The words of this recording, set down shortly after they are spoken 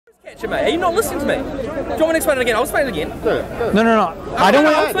Mate, are you not listening to me? Do you want me to explain it again? I'll explain it again. No. I don't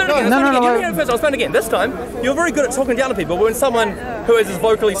want. I'll explain it again. I'll explain it again. This time, you're very good at talking down to people, but when someone who is as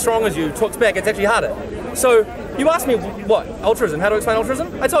vocally strong as you talks back, it's actually harder. So, you asked me, what? Altruism. How to explain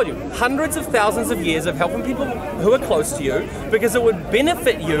altruism? I told you, hundreds of thousands of years of helping people who are close to you, because it would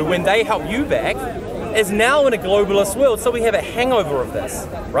benefit you when they help you back, is now in a globalist world, so we have a hangover of this,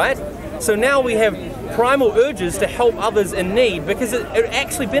 right? So now we have primal urges to help others in need because it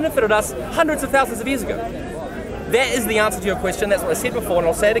actually benefited us hundreds of thousands of years ago. That is the answer to your question. That's what I said before, and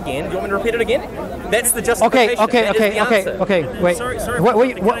I'll say it again. Do you want me to repeat it again? That's the justification. Okay. Wait. Sorry. Can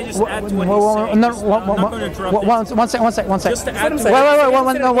I just add to what he's saying? I'm not going to interrupt. One sec. Just to add to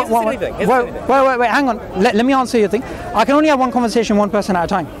Wait. Hang on. Let me answer your thing. I can only have one conversation, one person at a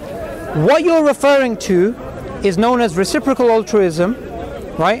time. What you're referring to is known as reciprocal altruism,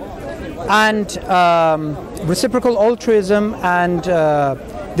 right? And reciprocal altruism, and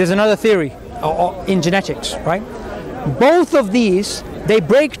there's another theory in genetics, right? Both of these, they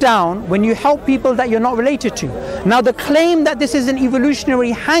break down when you help people that you're not related to. Now, the claim that this is an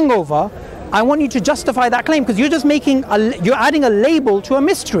evolutionary hangover, I want you to justify that claim, because you're just making you're adding a label to a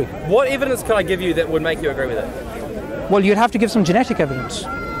mystery. What evidence can I give you that would make you agree with it? Well, you'd have to give some genetic evidence.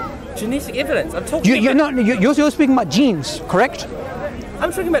 Genetic evidence? I'm talking about... You're speaking about genes, correct?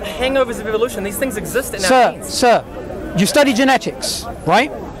 I'm talking about hangovers of evolution. These things exist in our genes. Sir, you study genetics,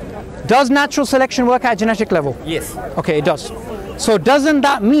 right? Does natural selection work at a genetic level? Yes. Okay, it does. So doesn't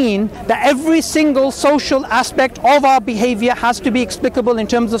that mean that every single social aspect of our behavior has to be explicable in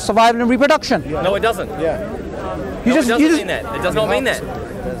terms of survival and reproduction? Yeah. No, it doesn't. Yeah. It doesn't mean that. It does not mean that.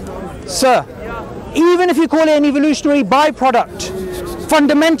 Sir, even if you call it an evolutionary byproduct,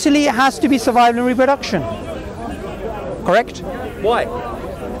 fundamentally it has to be survival and reproduction. Correct? Why?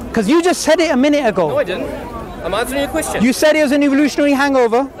 Because you just said it a minute ago. No, I didn't. I'm answering your question. You said it was an evolutionary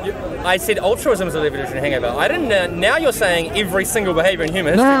hangover. I said altruism is an evolutionary hangover. I didn't. Now you're saying every single behavior in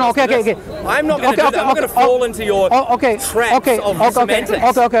human history. No. Okay. I'm not going to do that. I'm going to fall into your traps of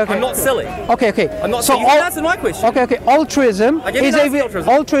semantics. Okay. I'm not silly. Okay. I'm not. So you can answer my question. Okay. Altruism is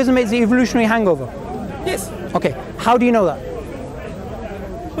altruism is the evolutionary hangover. Yes. Okay. How do you know that?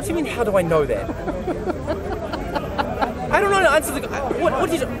 What do you mean? How do I know that? I don't know the answer. What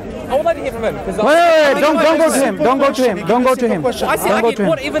did you? I would like to hear from him. Wait, don't go to him. I said,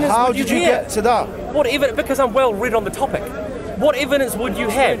 what evidence How would you did you get to that? What evidence? Because I'm well read on the topic. What evidence would you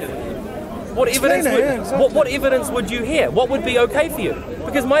have? What evidence would you hear? What would be okay for you?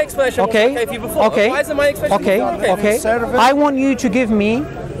 Because my explanation was okay for you before. Why isn't my explanation okay? I want you to give me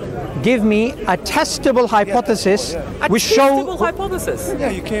a testable hypothesis which shows... A testable hypothesis? Yeah,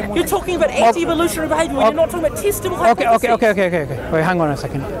 You're talking about anti-evolutionary behavior when you're not talking about testable hypotheses. Okay. Wait, hang on a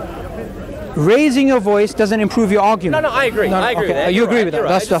second. Raising your voice doesn't improve your argument. No, I agree. I agree with that. You agree with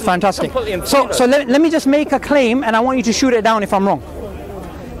that. That's fantastic. So let me just make a claim, and I want you to shoot it down if I'm wrong.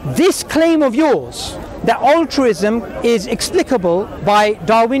 This claim of yours, that altruism is explicable by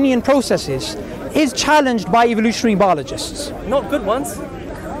Darwinian processes, is challenged by evolutionary biologists. Not good ones.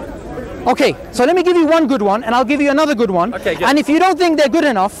 Okay, so let me give you one good one, and I'll give you another good one. Okay, good. And if you don't think they're good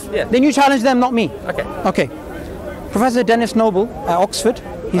enough, then you challenge them, not me. Okay. Professor Dennis Noble at Oxford,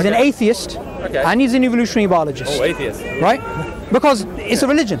 he's an atheist, and he's an evolutionary biologist. Oh, atheist. Right? Because it's a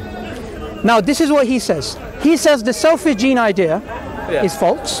religion. Now, this is what he says. He says the selfish gene idea is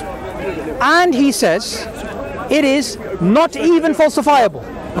false, and he says it is not even falsifiable.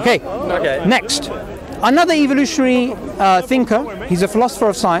 Okay. Next. Another evolutionary thinker, he's a philosopher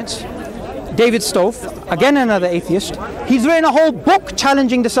of science, David Stoff, again another atheist. He's written a whole book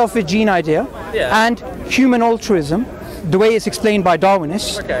challenging the selfish gene idea and human altruism, the way it's explained by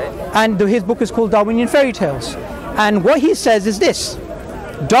Darwinists. And his book is called Darwinian Fairy Tales. And what he says is this: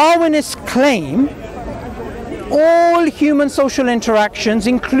 Darwinists claim all human social interactions,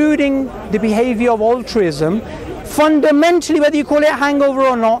 including the behavior of altruism, fundamentally, whether you call it a hangover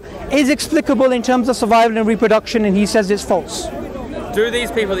or not, is explicable in terms of survival and reproduction, and he says it's false. Do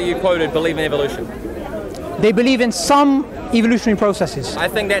these people that you quoted believe in evolution? They believe in some evolutionary processes. I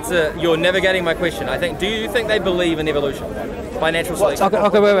think you're never getting my question. Do you think they believe in evolution by natural selection?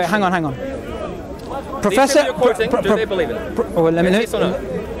 Okay, wait, hang on. Professor, you're quoting, do they believe in it? Yes or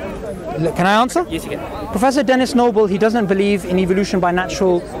no? Can I answer? Yes, you can. Professor Dennis Noble, he doesn't believe in evolution by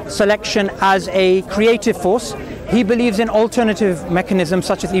natural selection as a creative force. He believes in alternative mechanisms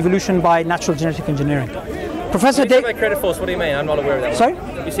such as evolution by natural genetic engineering. Professor by creative force, what do you mean? I'm not aware of that. Sorry?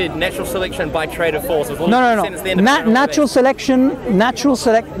 You said natural selection by creative force. No. Natural selection,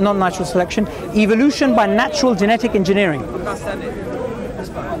 not natural selection, evolution by natural genetic engineering.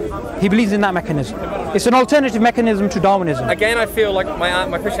 He believes in that mechanism. It's an alternative mechanism to Darwinism. Again, I feel like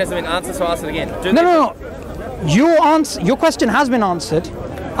my question hasn't been answered, so I'll ask it again. No. Your question has been answered.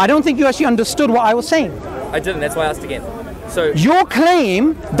 I don't think you actually understood what I was saying. I didn't, that's why I asked again. So your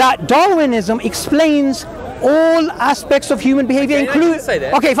claim that Darwinism explains all aspects of human behavior, including...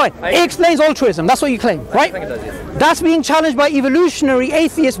 Okay, fine. It explains altruism. That's what you claim, right? I think it does, yes. That's being challenged by evolutionary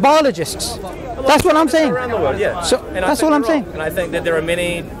atheist biologists. That's what I'm saying. Around the world, yeah. So that's what I'm saying. And I think that there are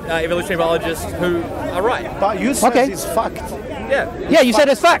many evolutionary biologists who are right. But you said it's fact. Yeah. You said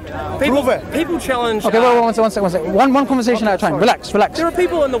it's fact. People challenge... Okay, wait, one second. One conversation at a time. Relax. There are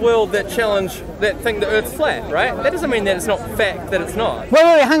people in the world that think the Earth's flat, right? That doesn't mean that it's not fact that it's not. Wait,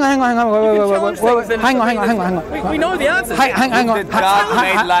 hang on. Hang on. We know the answer. Hang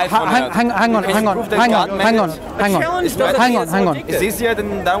on. It's easier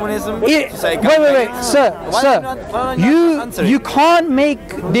than Darwinism? Wait, sir. You can't make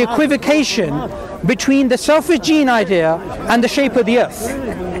the equivocation between the selfish gene idea and the shape of the Earth.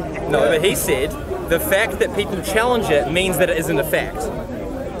 No, but he said the fact that people challenge it means that it isn't a fact.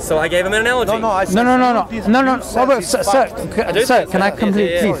 So I gave him an analogy. No. Sir, can I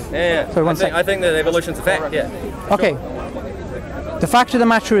complete, please? Yeah. Sorry, one second. I think that evolution's a fact, yeah. Okay. The fact of the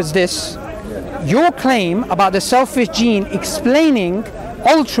matter is this. Your claim about the selfish gene explaining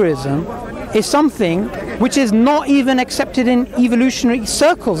altruism is something which is not even accepted in evolutionary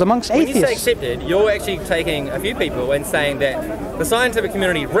circles amongst atheists. When you say accepted, you're actually taking a few people and saying that the scientific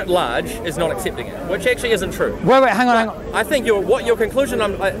community writ large is not accepting it, which actually isn't true. Wait, hang on. I think your conclusion,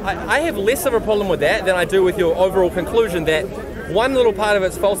 I have less of a problem with that than I do with your overall conclusion that one little part of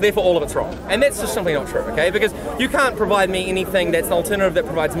it's false, therefore all of it's wrong. And that's just simply not true, okay? Because you can't provide me anything that's an alternative that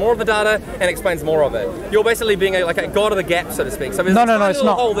provides more of the data and explains more of it. You're basically being like a god of the gap, so to speak. So there's no, it's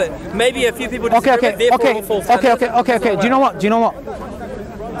not. Hole that maybe a few people disagree with, therefore it falls down. Okay. Do you know what?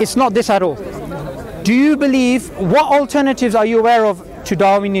 It's not this at all. Do you believe, what alternatives are you aware of to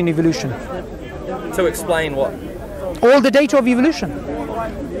Darwinian evolution? To explain what? All the data of evolution.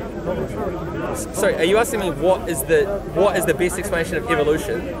 Sorry, are you asking me what is the best explanation of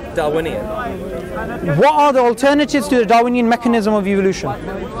evolution? Darwinian. What are the alternatives to the Darwinian mechanism of evolution?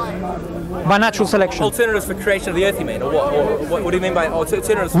 By natural selection. Alternatives for creation of the Earth, you mean? Or what do you mean by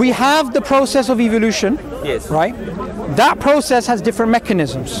alternatives? We have the process of evolution. Yes. Right? That process has different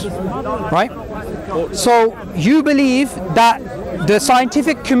mechanisms. Right? So you believe that the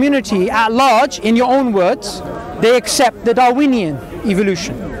scientific community at large, in your own words, they accept the Darwinian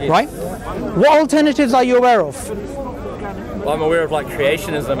evolution. Yes. Right? What alternatives are you aware of? Well, I'm aware of like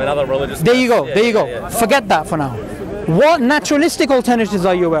creationism and other religious... There you go. Yeah. Forget that for now. What naturalistic alternatives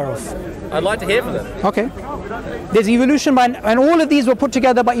are you aware of? I'd like to hear from them. Okay. There's evolution and all of these were put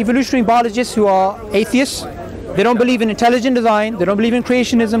together by evolutionary biologists who are atheists. They don't believe in intelligent design. They don't believe in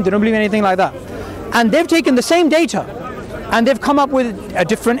creationism. They don't believe in anything like that. And they've taken the same data and they've come up with a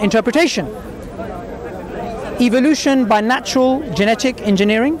different interpretation. Evolution by natural genetic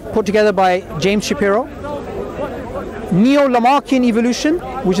engineering, put together by James Shapiro. Neo-Lamarckian evolution,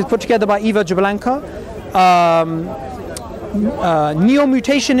 which is put together by Eva Jablonka.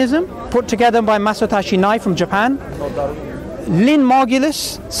 Neo-mutationism, put together by Masayoshi Nai from Japan. Lynn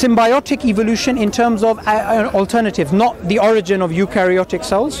Margulis, symbiotic evolution in terms of alternatives, not the origin of eukaryotic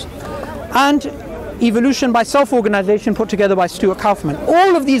cells. And evolution by self-organization, put together by Stuart Kauffman.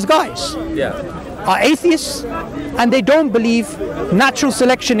 All of these guys are atheists, and they don't believe natural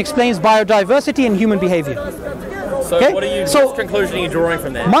selection explains biodiversity and human behavior. So what conclusion are you drawing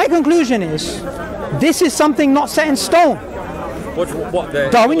from that? My conclusion is, this is something not set in stone.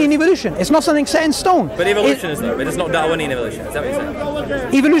 Darwinian evolution. It's not something set in stone. But evolution is though, but it's not Darwinian evolution. Is that what you're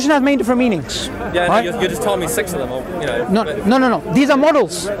saying? Evolution has many different meanings. Yeah, right? You're just telling me 6 of them. No. These are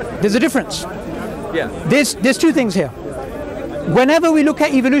models. There's a difference. Yeah. There's two things here. Whenever we look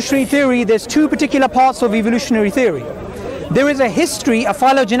at evolutionary theory, there's two particular parts of evolutionary theory. There is a history, a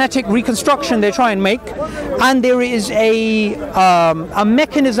phylogenetic reconstruction they try and make, and there is a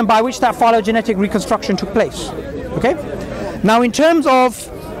mechanism by which that phylogenetic reconstruction took place. Okay? Now, in terms of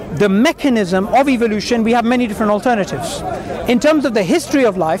the mechanism of evolution, we have many different alternatives. In terms of the history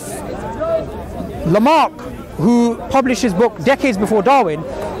of life, Lamarck, who published his book decades before Darwin,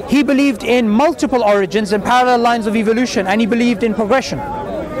 he believed in multiple origins and parallel lines of evolution, and he believed in progression,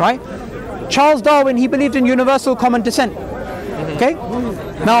 right? Charles Darwin, he believed in universal common descent. Okay?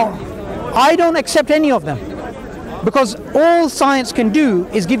 Now, I don't accept any of them, because all science can do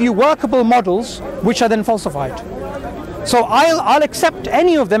is give you workable models which are then falsified. So I'll accept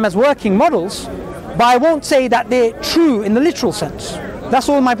any of them as working models, but I won't say that they're true in the literal sense. That's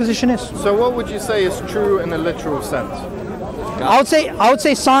all my position is. So what would you say is true in a literal sense? I would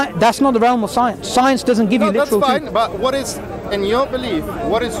say science. That's not the realm of science. Science doesn't give you literal that's fine, truth. but what is, in your belief,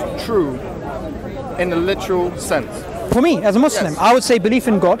 what is true in a literal sense? For me, as a Muslim, Yes. I would say belief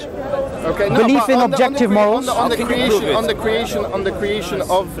in God, Okay, belief but in on the- objective morals. on the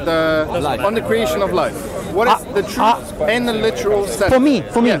creation of life. What is the truth in a literal sense?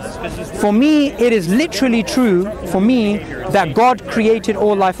 For me, it is literally true for me that God created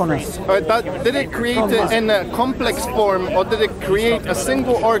all life on earth. But did it create it in a complex form, or did it create a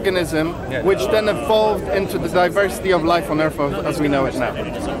single organism which then evolved into the diversity of life on earth as we know it now?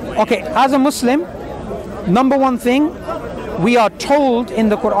 Okay, as a Muslim, number one thing, we are told in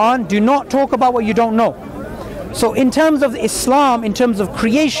the Quran, do not talk about what you don't know. So in terms of Islam, in terms of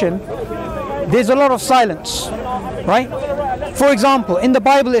creation, there's a lot of silence, right? For example, in the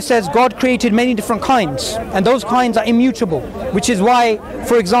Bible it says God created many different kinds, and those kinds are immutable, which is why,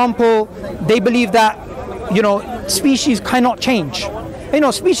 for example, they believe that, species cannot change.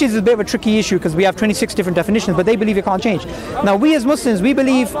 Species is a bit of a tricky issue because we have 26 different definitions, but they believe it can't change. Now, we as Muslims, we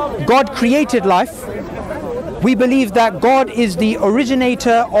believe God created life. We believe that God is the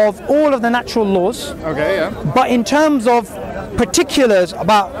originator of all of the natural laws. Okay, yeah. But in terms of particulars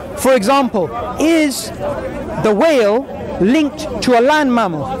about, for example, is the whale linked to a land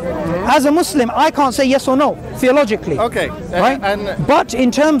mammal? As a Muslim, I can't say yes or no, theologically. Okay. Right? But in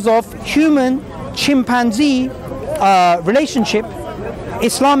terms of human-chimpanzee relationship,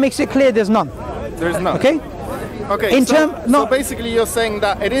 Islam makes it clear there's none. There's none. Okay? Okay, so basically you're saying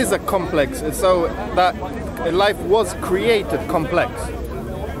that it is a complex, so that life was created complex.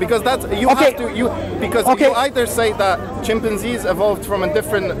 Because that's you either say that chimpanzees evolved from a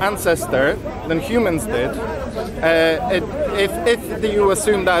different ancestor than humans did, if you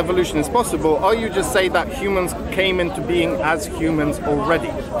assume that evolution is possible, or you just say that humans came into being as humans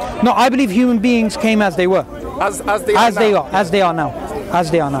already. No, I believe human beings came as they were. As they are now.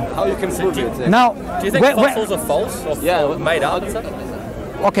 How you can prove it? Now, do you think fossils are false or made up?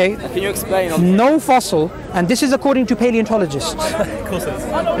 Okay. Can you explain? No fossil, and this is according to paleontologists. Of course it is.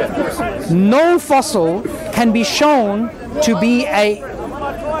 Yeah. No fossil can be shown to be a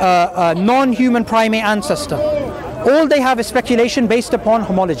non-human primate ancestor. All they have is speculation based upon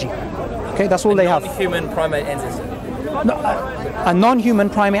homology. Okay, that's all they have. Non-human primate ancestor. No, a non-human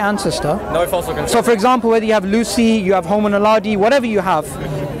primate ancestor. No fossil can. So, for example, whether you have Lucy, you have Homo naledi, whatever you have,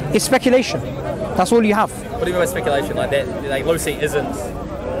 it's speculation. That's all you have. What do you mean by speculation? Like that? Like Lucy isn't.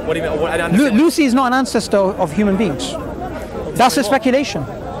 What do you mean? I don't understand. Lucy is not an ancestor of human beings. That's a speculation.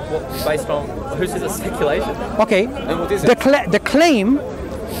 What, based on who says it's speculation? Okay. The claim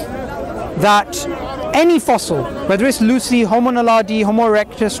that any fossil, whether it's Lucy, Homo naledi, Homo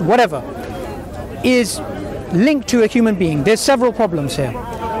erectus, whatever, is linked to a human being. There's several problems here.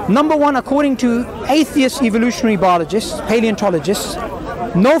 Number one, according to atheist evolutionary biologists, paleontologists,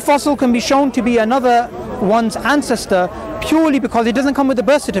 no fossil can be shown to be another one's ancestor purely because it doesn't come with a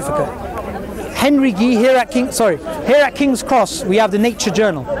birth certificate. Henry Gee, here at King's Cross, we have the Nature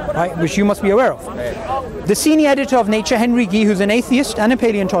Journal, right, which you must be aware of. The senior editor of Nature, Henry Gee, who's an atheist and a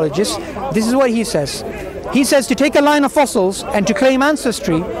paleontologist, this is what he says. He says to take a line of fossils and to claim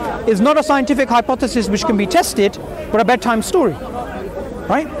ancestry is not a scientific hypothesis which can be tested, but a bedtime story,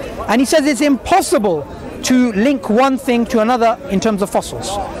 right? And he says it's impossible to link one thing to another in terms of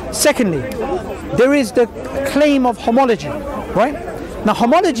fossils. Secondly, there is the claim of homology, right? Now,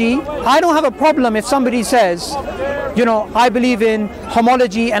 homology, I don't have a problem if somebody says, I believe in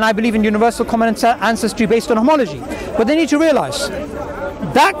homology and I believe in universal common ancestry based on homology. But they need to realize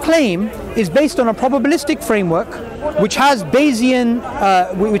that claim is based on a probabilistic framework which has Bayesian,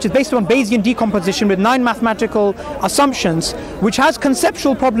 which is based on Bayesian decomposition with 9 mathematical assumptions, which has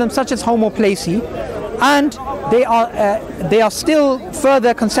conceptual problems such as homoplasy, and they are still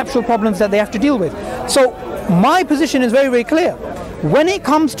further conceptual problems that they have to deal with. So my position is very, very clear. When it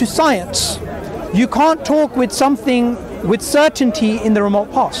comes to science, you can't talk with something with certainty in the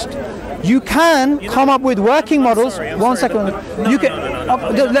remote past. You can come up with working models. One second.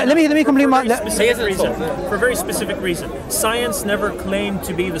 Let me complete my. For a very specific reason. Science never claimed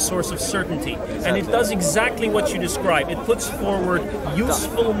to be the source of certainty, and it does exactly what you describe. It puts forward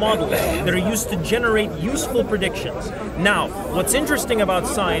useful models that are used to generate useful predictions. Now, what's interesting about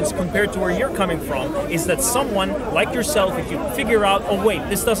science compared to where you're coming from is that someone like yourself, if you figure out, oh wait,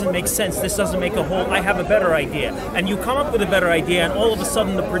 this doesn't make sense, this doesn't make a whole, I have a better idea, and you come up with a better idea, and all of a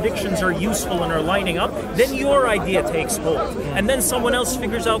sudden the predictions are useful and are lining up, then your idea takes hold. And then someone someone else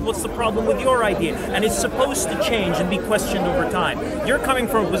figures out what's the problem with your idea, and it's supposed to change and be questioned over time. You're coming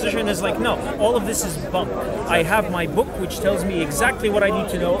from a position as like, no, all of this is bunk. I have my book which tells me exactly what I need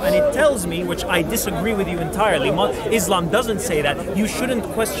to know, and it tells me, which I disagree with you entirely, Islam doesn't say that. You shouldn't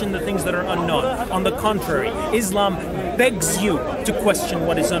question the things that are unknown. On the contrary, Islam begs you to question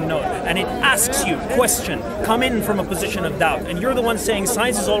what is unknown, and it asks you, question, come in from a position of doubt, and you're the one saying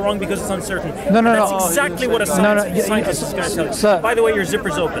science is all wrong because it's uncertain. That's exactly what a scientist is going to tell you. Sir. By the way, your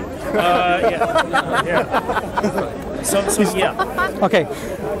zipper's open. So yeah. Okay.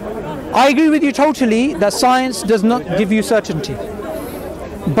 I agree with you totally that science does not give you certainty.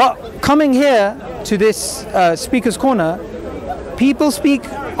 But coming here to this speaker's corner, people speak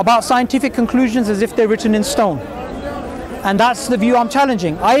about scientific conclusions as if they're written in stone. And that's the view I'm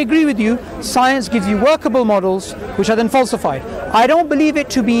challenging. I agree with you, science gives you workable models which are then falsified. I don't believe it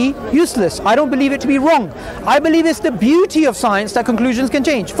to be useless. I don't believe it to be wrong. I believe it's the beauty of science that conclusions can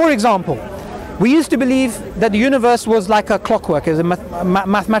change. For example, we used to believe that the universe was like a clockwork, as a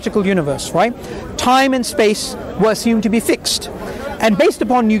mathematical universe, right? Time and space were assumed to be fixed. And based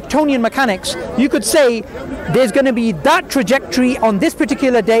upon Newtonian mechanics, you could say there's going to be that trajectory on this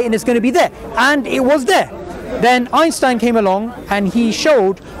particular day and it's going to be there. And it was there. Then Einstein came along and he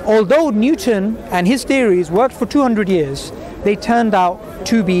showed, although Newton and his theories worked for 200 years, they turned out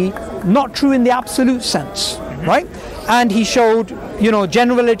to be not true in the absolute sense, right? And he showed,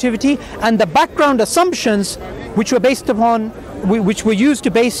 general relativity and the background assumptions which were based upon, which were used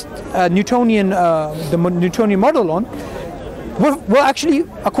to base the Newtonian model on, were actually,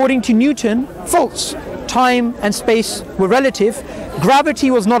 according to Newton, false. Time and space were relative.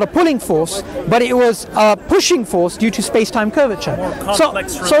 Gravity was not a pulling force, but it was a pushing force due to space-time curvature. So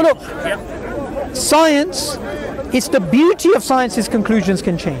look, science, it's the beauty of science's conclusions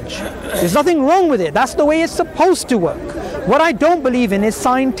can change. There's nothing wrong with it. That's the way it's supposed to work. What I don't believe in is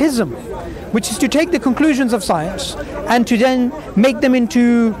scientism, which is to take the conclusions of science and to then make them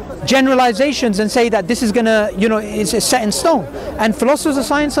into generalizations and say that this is gonna, is set in stone. And philosophers of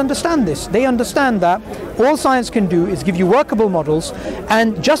science understand this. They understand that all science can do is give you workable models,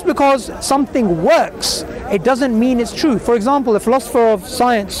 and just because something works, it doesn't mean it's true. For example, a philosopher of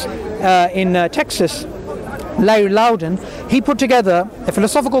science in Texas, Larry Loudon, he put together a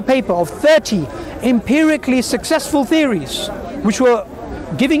philosophical paper of 30 empirically successful theories, which were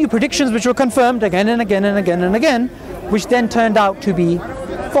giving you predictions which were confirmed again and again and again and again, which then turned out to be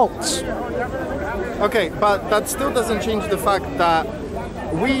false. Okay, but that still doesn't change the fact that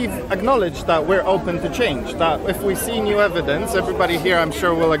we've acknowledged that we're open to change. That if we see new evidence, everybody here I'm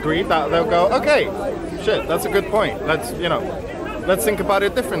sure will agree that they'll go, okay, shit, that's a good point. Let's think about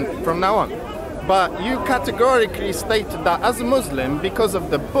it different from now on. But you categorically stated that as a Muslim, because of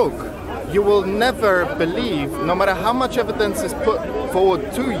the book, you will never believe, no matter how much evidence is put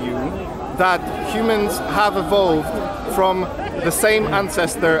forward to you, that humans have evolved from the same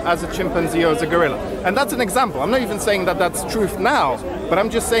ancestor as a chimpanzee or as a gorilla. And that's an example. I'm not even saying that that's truth now, but I'm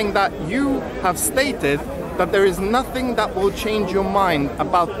just saying that you have stated that there is nothing that will change your mind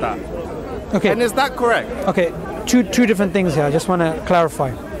about that. Okay. And is that correct? Okay, two different things here. I just want to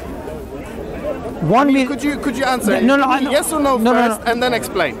clarify. Could you answer yes or no first and then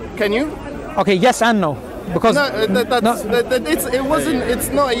explain? Can you? Okay, yes and no. Because it's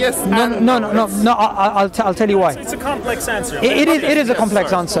not a yes and no. I'll tell you why. It's a complex answer. It is a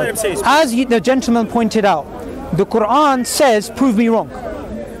complex answer. As the gentleman pointed out, the Quran says, "Prove me wrong."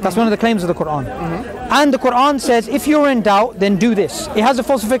 That's one of the claims of the Quran. And the Quran says, if you're in doubt, then do this. It has a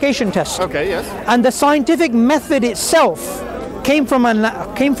falsification test. Okay, yes. And the scientific method itself came from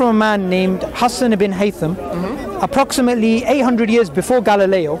a man named Hassan ibn Haytham, approximately 800 years before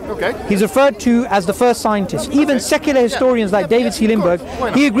Galileo. Okay. He's referred to as the first scientist. Even secular historians like David C. Lindbergh,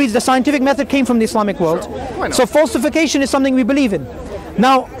 he agrees the scientific method came from the Islamic world. So falsification is something we believe in.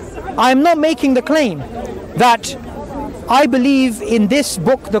 Now, I'm not making the claim that I believe in this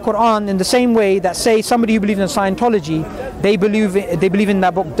book, the Quran, in the same way that, say, somebody who believes in Scientology, they believe in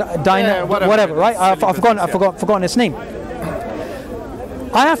that book, whatever, right? I've forgotten its name.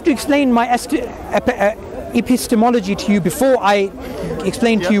 I have to explain my epistemology to you before I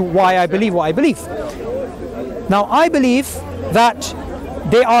explain to you why I believe what I believe. Now, I believe that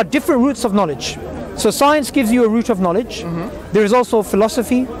there are different routes of knowledge. So science gives you a route of knowledge. There is also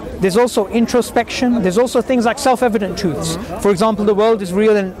philosophy. There's also introspection. There's also things like self-evident truths. For example, the world is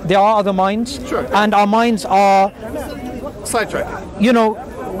real and there are other minds. And our minds are sidetracked.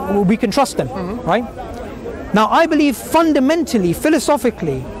 We can trust them, right? Now, I believe fundamentally,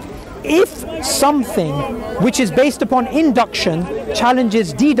 philosophically, if something which is based upon induction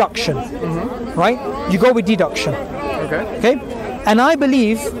challenges deduction, right? You go with deduction. Okay? And I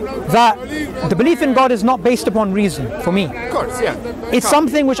believe that the belief in God is not based upon reason for me. Of course, yeah. It's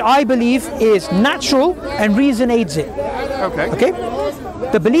something which I believe is natural and reason aids it. Okay. Okay?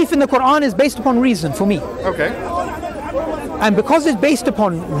 The belief in the Quran is based upon reason for me. Okay. And because it's based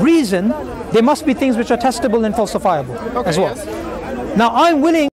upon reason, there must be things which are testable and falsifiable as well. Yes. Now I'm willing